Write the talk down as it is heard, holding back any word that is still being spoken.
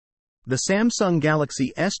The Samsung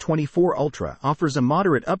Galaxy S24 Ultra offers a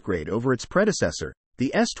moderate upgrade over its predecessor,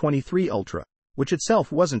 the S23 Ultra, which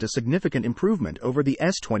itself wasn't a significant improvement over the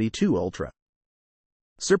S22 Ultra.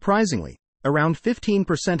 Surprisingly, around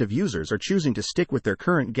 15% of users are choosing to stick with their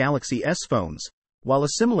current Galaxy S phones, while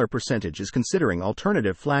a similar percentage is considering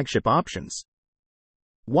alternative flagship options.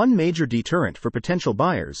 One major deterrent for potential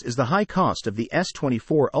buyers is the high cost of the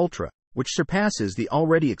S24 Ultra, which surpasses the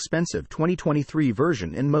already expensive 2023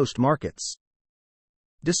 version in most markets.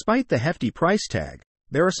 Despite the hefty price tag,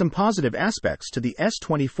 there are some positive aspects to the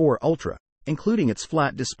S24 Ultra, including its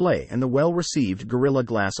flat display and the well-received Gorilla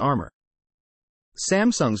Glass armor.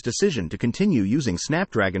 Samsung's decision to continue using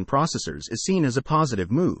Snapdragon processors is seen as a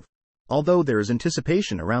positive move, although there is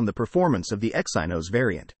anticipation around the performance of the Exynos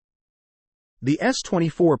variant. The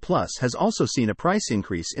S24 Plus has also seen a price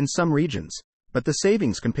increase in some regions, but the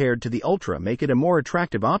savings compared to the Ultra make it a more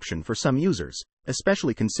attractive option for some users,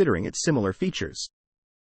 especially considering its similar features.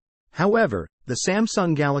 However, the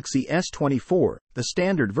Samsung Galaxy S24, the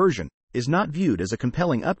standard version, is not viewed as a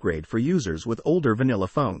compelling upgrade for users with older vanilla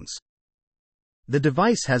phones. The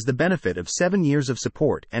device has the benefit of 7 years of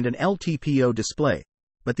support and an LTPO display,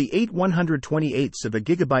 but the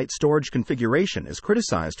 8/128GB storage configuration is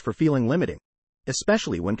criticized for feeling limiting,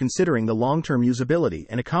 especially when considering the long-term usability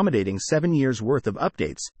and accommodating 7 years' worth of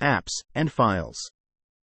updates, apps, and files.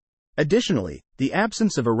 Additionally, the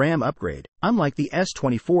absence of a RAM upgrade, unlike the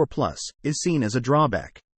S24 Plus, is seen as a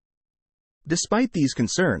drawback. Despite these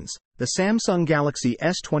concerns, the Samsung Galaxy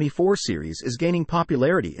S24 series is gaining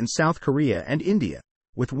popularity in South Korea and India,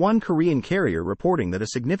 with one Korean carrier reporting that a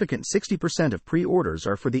significant 60% of pre-orders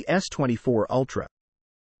are for the S24 Ultra.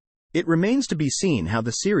 It remains to be seen how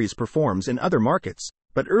the series performs in other markets,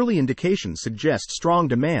 but early indications suggest strong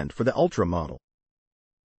demand for the Ultra model.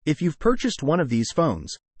 If you've purchased one of these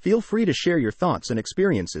phones, feel free to share your thoughts and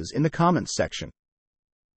experiences in the comments section.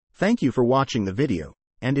 Thank you for watching the video,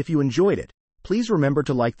 and if you enjoyed it, please remember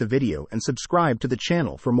to like the video and subscribe to the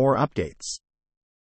channel for more updates.